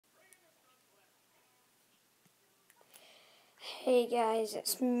Hey guys,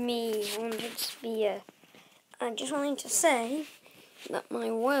 it's me, 100 Spear. I just wanted to say that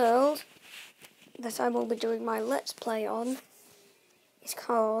my world that I will be doing my Let's Play on is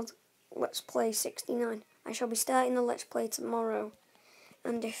called Let's Play 69. I shall be starting the Let's Play tomorrow,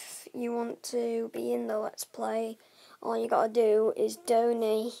 and if you want to be in the Let's Play, all you gotta do is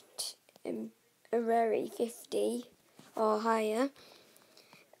donate a rarity 50 or higher,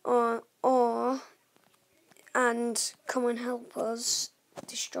 and come and help us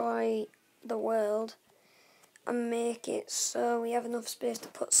destroy the world and make it so we have enough space to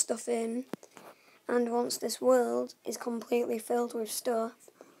put stuff in. And once this world is completely filled with stuff,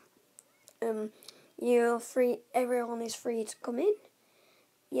 everyone is free to come in.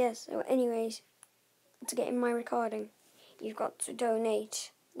 Yes, so anyways, to get in my recording, you've got to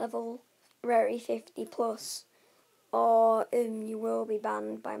donate level rarity 50 plus, or you will be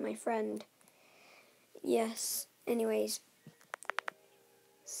banned by my friend. Yes, anyways,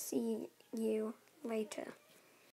 see you later.